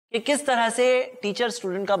कि किस तरह से टीचर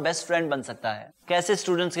स्टूडेंट का बेस्ट फ्रेंड बन सकता है, कैसे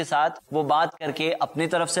स्टूडेंट्स के साथ वो बात करके अपनी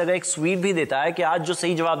तरफ से अगर एक स्वीट भी देता है कि आज जो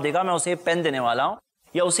सही जवाब देगा मैं उसे पेन देने वाला हूँ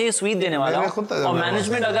या उसे स्वीट देने वाला हूँ, और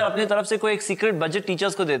मैनेजमेंट अगर अपनी तरफ से कोई एक सीक्रेट बजट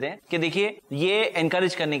टीचर्स को दे दें कि देखिए ये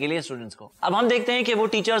एनकरेज करने के लिए स्टूडेंट्स को। अब हम देखते हैं कि वो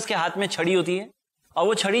टीचर्स के हाथ में छड़ी होती है और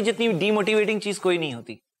वो छड़ी जितनी डीमोटिवेटिंग चीज कोई नहीं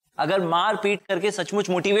होती। अगर मार पीट करके सचमुच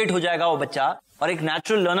मोटिवेट हो जाएगा वो बच्चा और एक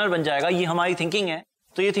नेचुरल लर्नर बन जाएगा, ये हमारी थिंकिंग है,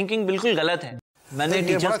 तो ये थिंकिंग बिल्कुल गलत है। मैंने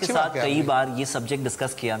टीचर्स के साथ कई बार ये सब्जेक्ट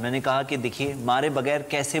डिस्कस किया। मैंने कहा कि देखिए मारे बगैर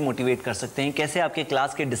कैसे मोटिवेट कर सकते हैं, कैसे आपके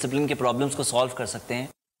क्लास के डिसिप्लिन के प्रॉब्लम्स को सॉल्व कर सकते हैं,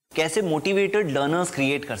 कैसे मोटिवेटेड लर्नर्स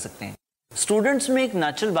क्रिएट कर सकते हैं। स्टूडेंट्स में एक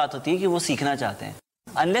नेचुरल बात होती है कि वो सीखना चाहते हैं,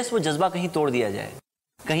 अनलेस वो जज्बा कहीं तोड़ दिया जाए,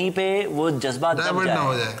 कहीं पे वो जज्बा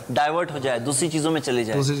डाइवर्ट हो जाए, दूसरी चीजों में चले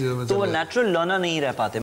जाए, तो वो नेचुरल लर्नर नहीं रह पाते।